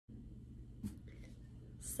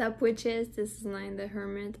Sup witches, this is Nine the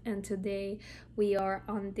Hermit, and today we are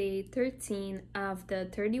on day 13 of the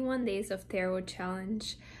 31 Days of Tarot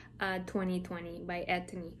Challenge 2020 by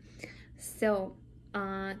Ethany. So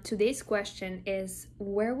today's question is,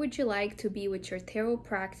 where would you like to be with your tarot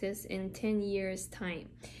practice in 10 years time?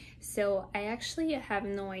 So I actually have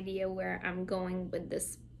no idea where I'm going with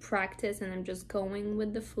this practice, and I'm just going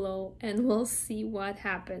with the flow and we'll see what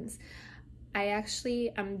happens. I actually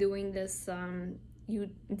am doing this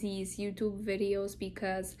these YouTube videos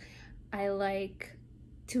because I like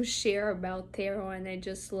to share about tarot, and I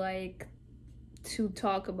just like to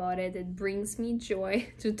talk about it. It brings me joy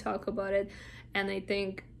to talk about it, and I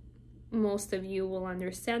think most of you will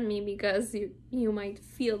understand me because you might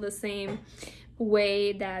feel the same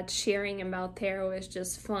way, that sharing about tarot is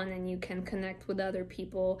just fun and you can connect with other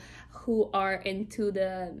people who are into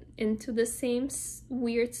the same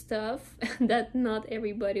weird stuff that not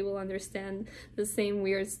everybody will understand the same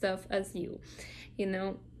weird stuff as you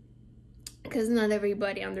know, because not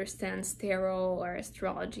everybody understands tarot or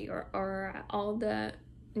astrology or all the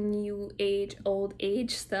new age, old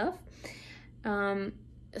age stuff.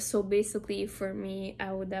 So basically for me,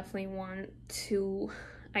 I would definitely want to,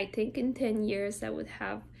 I think in 10 years I would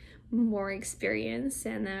have more experience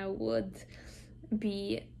and I would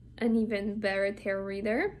be an even better tarot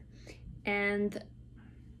reader, and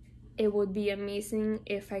it would be amazing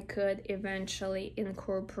if I could eventually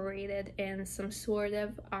incorporate it in some sort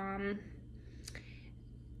of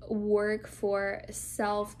work for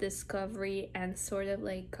self-discovery, and sort of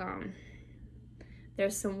like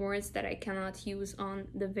there's some words that I cannot use on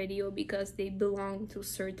the video because they belong to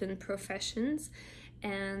certain professions,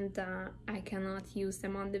 and I cannot use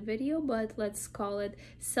them on the video, but let's call it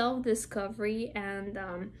self-discovery and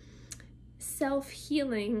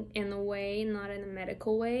self-healing in a way, not in a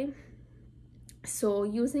medical way. So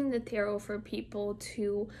using the tarot for people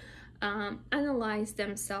to analyze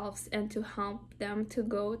themselves and to help them to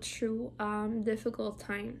go through difficult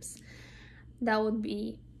times. That would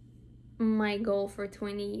be my goal for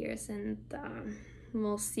 20 years, and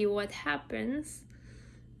we'll see what happens.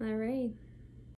 All right.